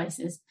Apple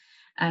devices.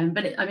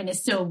 But it's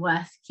still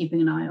worth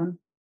keeping an eye on.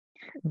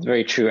 It's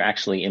very true.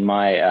 Actually, in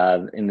my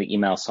in the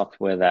email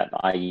software that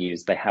I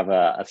use, they have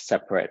a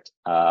separate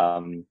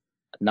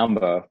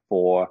number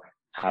for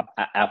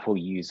Apple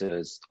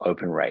users'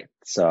 open rate.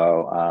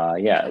 So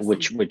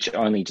which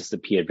only just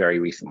appeared very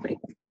recently.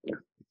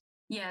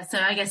 Yeah, so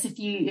I guess if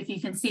you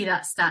can see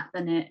that stat,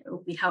 then it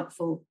will be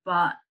helpful.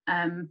 But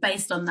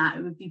based on that,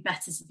 it would be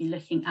better to be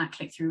looking at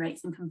click-through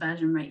rates and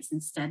conversion rates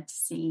instead to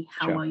see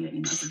how well your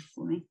emails are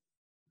performing.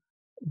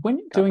 When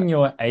you're doing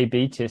your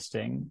A/B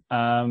testing,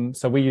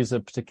 so we use a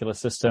particular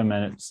system,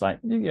 and it's like,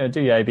 do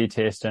your A/B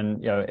test,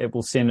 and it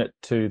will send it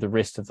to the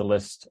rest of the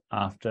list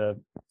after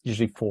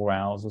usually 4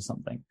 hours or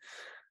something.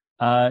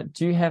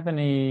 Do you have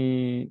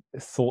any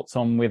thoughts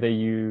on whether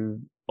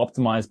you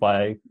optimize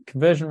by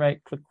conversion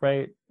rate, click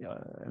rate?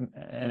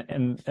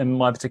 In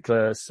my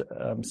particular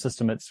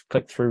system, it's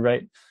click-through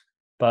rate.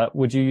 But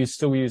would you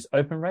still use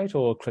open rate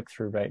or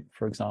click-through rate,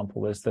 for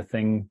example, as the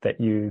thing that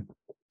you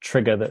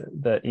trigger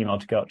the email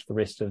to go out to the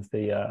rest of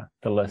the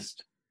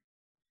list?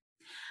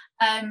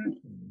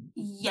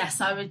 Yes,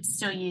 I would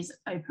still use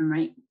open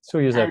rate.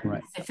 Still use open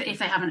rate. If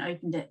they haven't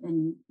opened it,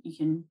 then you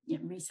can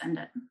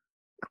resend it.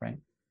 Great.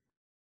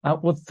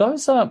 Well,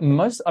 those are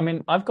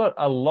I've got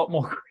a lot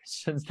more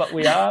questions, but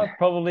we are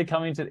probably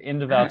coming to the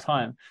end of our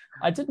time.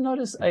 I did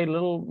notice a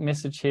little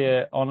message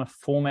here on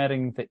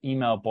formatting the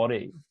email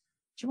body.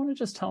 Do you want to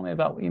just tell me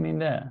about what you mean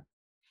there?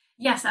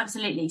 Yes,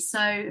 absolutely.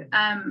 So,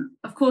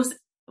 of course,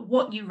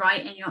 what you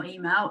write in your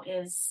email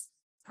is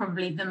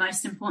probably the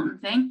most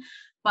important thing,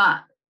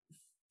 but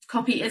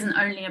copy isn't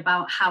only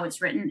about how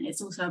it's written,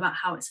 it's also about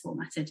how it's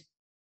formatted.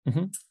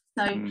 Mm-hmm.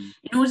 So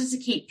in order to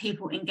keep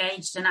people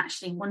engaged and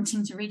actually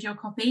wanting to read your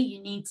copy,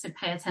 you need to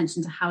pay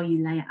attention to how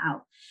you lay it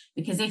out.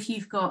 Because if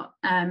you've got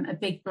a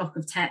big block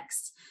of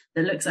text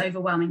that looks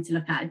overwhelming to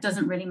look at, it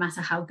doesn't really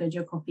matter how good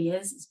your copy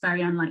is. It's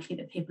very unlikely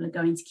that people are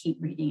going to keep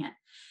reading it.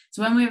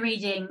 So when we're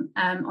reading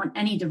on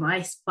any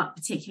device, but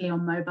particularly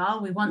on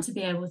mobile, we want to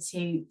be able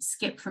to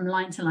skip from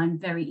line to line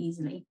very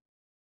easily.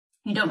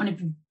 You don't want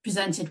to be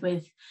presented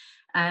with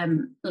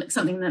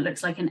something that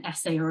looks like an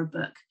essay or a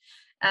book.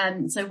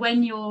 So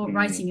when you're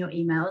writing your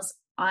emails,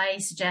 I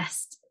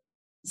suggest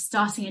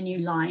starting a new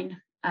line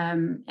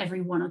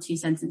every 1 or 2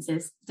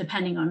 sentences,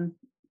 depending on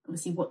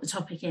obviously what the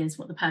topic is,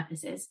 what the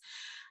purpose is.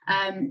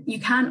 You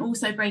can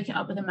also break it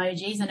up with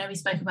emojis. I know we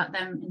spoke about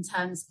them in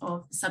terms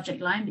of the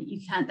subject line,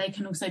 but they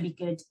can also be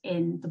good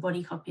in the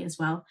body copy as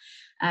well.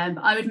 But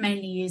I would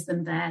mainly use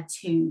them there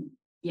to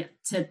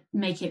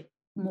make it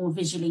more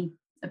visually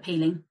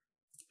appealing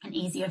and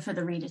easier for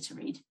the reader to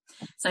read.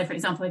 So, for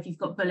example, if you've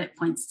got bullet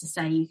points to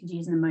say, you could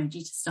use an emoji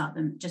to start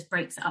them. It just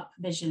breaks it up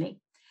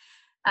visually.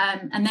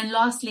 And then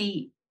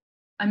lastly,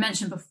 I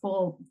mentioned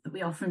before that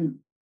we often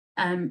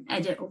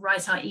edit or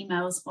write our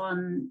emails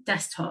on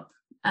desktop.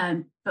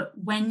 But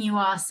when you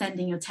are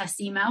sending your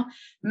test email,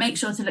 make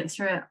sure to look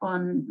through it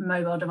on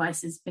mobile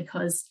devices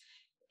because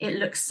it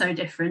looks so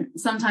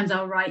different. Sometimes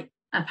I'll write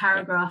a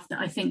paragraph that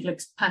I think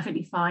looks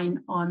perfectly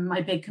fine on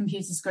my big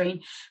computer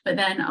screen, but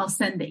then I'll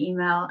send the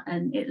email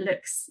and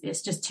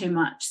it's just too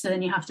much. So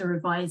then you have to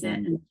revise it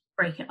and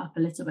break it up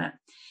a little bit.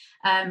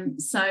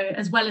 So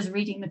as well as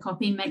reading the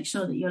copy, make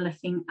sure that you're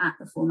looking at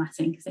the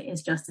formatting, because it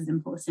is just as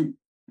important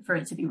for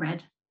it to be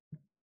read.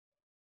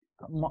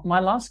 My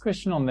last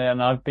question on there,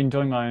 and I've been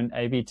doing my own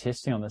A/B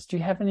testing on this. Do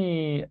you have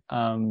any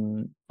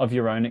of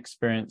your own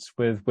experience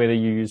with whether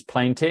you use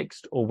plain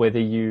text or whether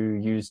you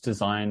use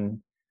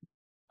design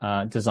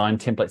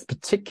templates?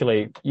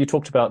 Particularly, you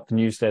talked about the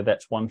newsletter,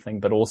 that's one thing,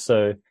 but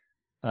also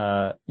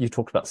you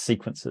talked about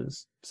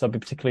sequences. So I'd be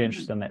particularly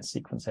interested in that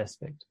sequence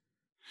aspect.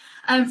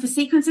 For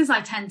sequences,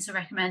 I tend to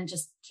recommend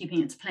just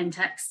keeping it to plain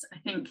text. I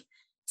think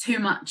too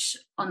much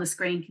on the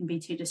screen can be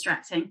too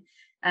distracting,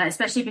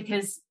 especially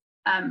because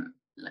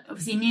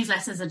obviously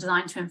newsletters are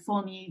designed to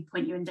inform you,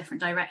 point you in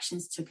different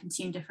directions to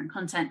consume different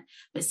content,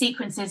 but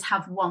sequences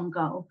have one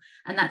goal,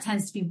 and that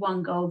tends to be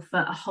one goal for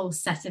a whole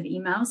set of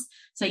emails.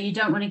 So you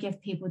don't want to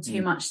give people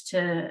too much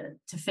to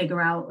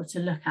figure out or to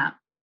look at.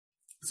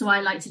 So I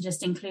like to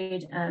just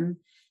include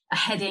a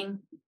heading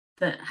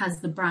that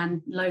has the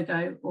brand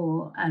logo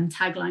or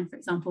tagline, for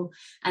example,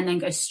 and then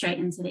go straight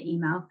into the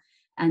email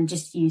and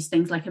just use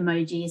things like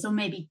emojis or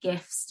maybe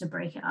GIFs to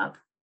break it up.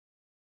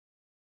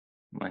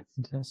 Nice.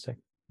 Fantastic.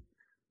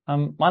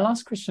 My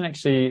last question,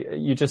 actually,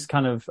 you just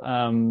kind of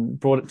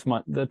brought it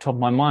to the top of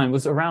my mind,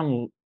 was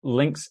around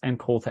links and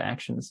call to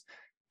actions.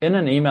 In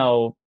an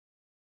email,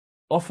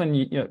 often,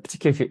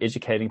 particularly if you're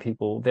educating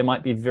people, there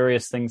might be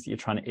various things that you're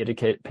trying to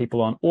educate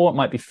people on, or it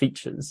might be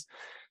features.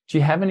 Do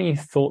you have any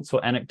thoughts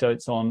or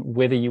anecdotes on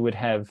whether you would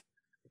have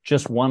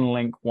just one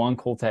link, one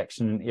call to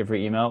action in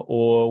every email,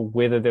 or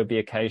whether there'll be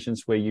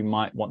occasions where you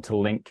might want to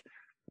link,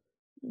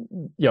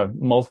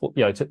 multiple,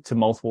 to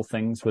multiple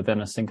things within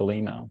a single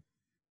email?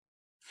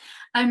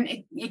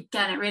 Again,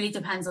 it really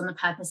depends on the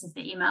purpose of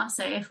the email.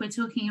 So if we're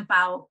talking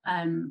about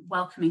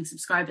welcoming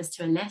subscribers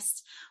to a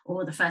list,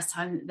 or the first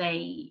time that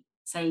they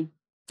say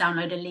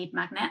download a lead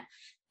magnet,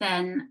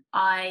 then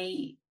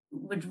I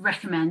would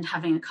recommend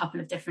having a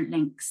couple of different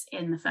links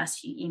in the first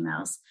few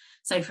emails.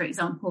 So for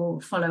example,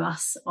 follow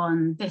us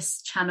on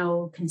this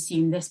channel,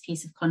 consume this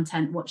piece of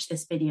content, watch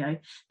this video.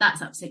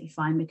 That's absolutely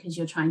fine, because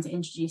you're trying to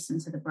introduce them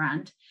to the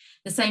brand.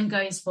 The same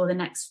goes for the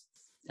next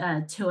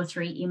 2 or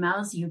 3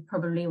 emails. You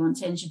probably want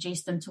to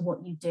introduce them to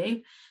what you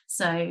do.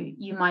 So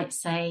you might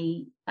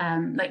say,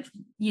 like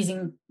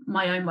using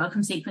my own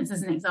welcome sequence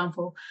as an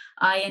example,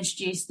 I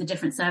introduce the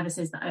different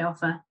services that I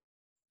offer.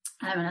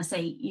 And I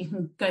say, you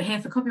can go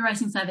here for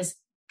copywriting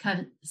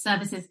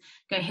services,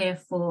 go here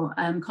for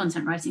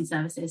content writing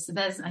services. So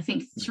there's, I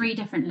think, 3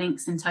 different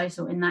links in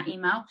total in that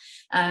email.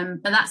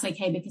 But that's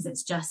okay, because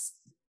it's just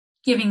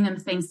giving them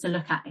things to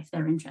look at if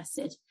they're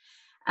interested.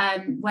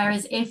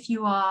 Whereas if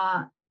you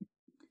are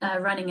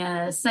running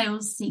a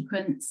sales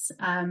sequence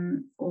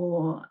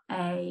or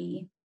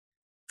a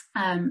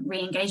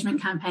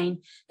re-engagement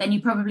campaign, then you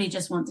probably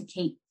just want to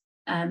keep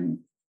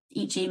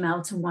each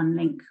email to one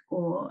link,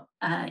 or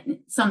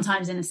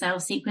sometimes in a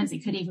sales sequence, it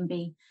could even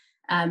be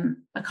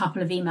a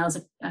couple of links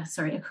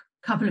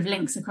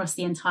across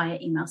the entire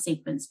email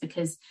sequence,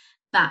 because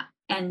that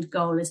end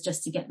goal is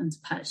just to get them to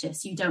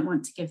purchase. You don't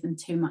want to give them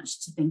too much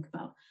to think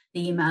about.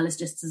 The email is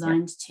just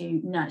designed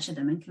to nurture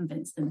them and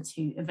convince them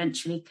to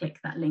eventually click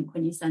that link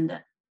when you send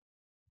it.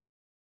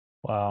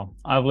 Wow,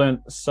 I've learned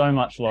so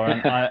much, Lauren.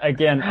 I'm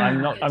going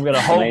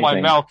to hold my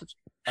mouth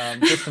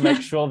just to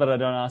make sure that I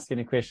don't ask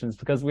any questions,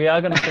 because we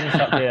are going to finish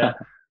up here,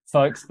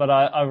 folks. But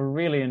I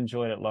really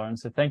enjoyed it, Lauren.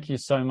 So thank you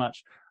so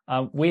much.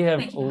 We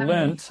have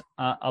learned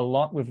a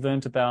lot. We've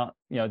learned about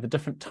the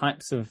different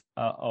types of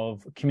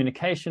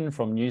communication,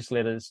 from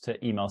newsletters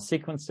to email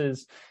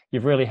sequences.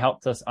 You've really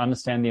helped us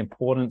understand the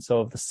importance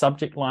of the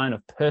subject line,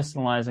 of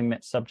personalizing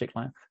that subject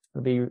line.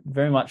 It'll be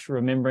very much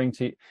remembering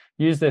to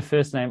use their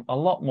first name a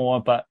lot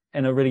more, but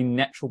in a really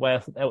natural way. I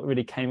thought that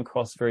really came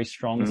across very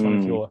strong. As one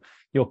of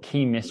your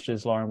key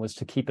messages, Lauren, was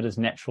to keep it as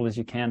natural as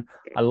you can.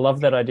 I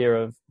love that idea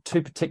of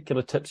 2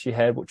 particular tips you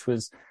had, which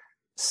was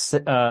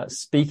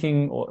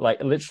speaking, or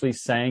like literally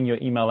saying your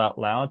email out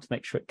loud to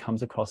make sure it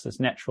comes across as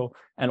natural,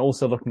 and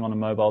also looking on a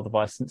mobile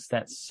device, since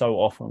that's so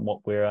often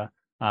what we're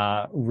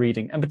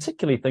reading, and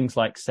particularly things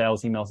like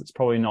sales emails. It's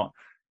probably not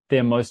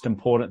their most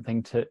important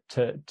thing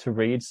to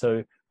read.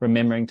 So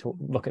remembering to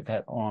look at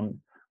that on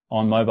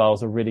mobile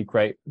is a really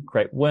great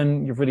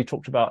win. You've really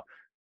talked about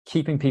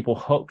keeping people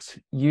hooked,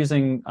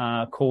 using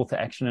call to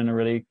action in a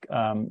really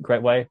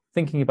great way,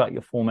 thinking about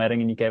your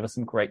formatting, and you gave us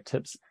some great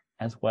tips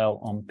as well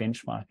on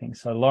benchmarking.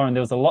 So Lauren,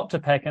 there was a lot to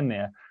pack in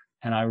there,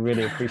 and I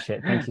really appreciate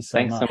it. Thank you so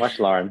much. Thanks so much,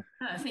 Lauren.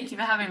 Thank you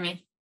for having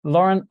me.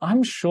 Lauren,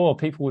 I'm sure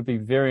people would be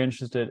very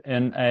interested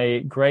in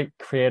a great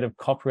creative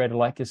copywriter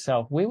like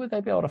yourself. Where would they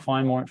be able to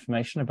find more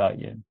information about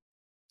you?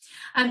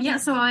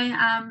 So I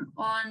am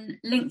on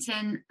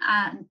LinkedIn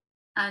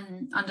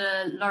and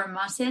under Lauren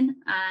Martin,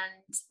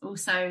 and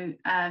also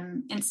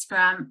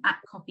Instagram at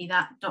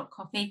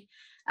copythat.copy.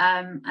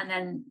 And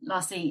then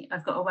lastly,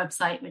 I've got a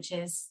website, which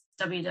is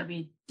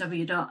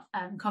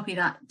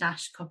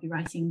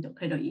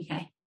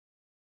www.copythat-copywriting.co.uk.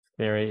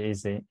 Very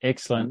easy.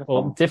 Excellent. Wonderful.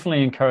 Well,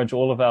 definitely encourage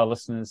all of our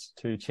listeners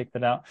to check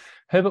that out.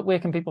 Herbert, where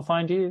can people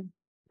find you?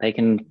 They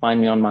can find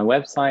me on my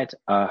website,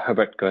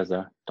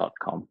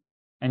 herbertgozer.com.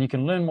 And you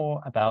can learn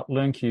more about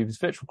LearnCube's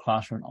virtual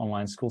classroom and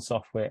online school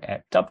software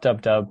at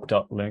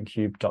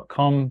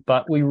www.learncube.com.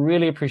 But we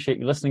really appreciate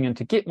you listening in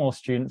to get more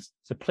students.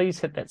 So please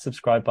hit that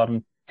subscribe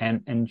button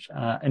and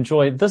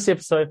enjoy this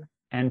episode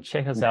and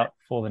check us out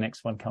for the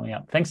next one coming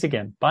up. Thanks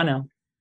again. Bye now.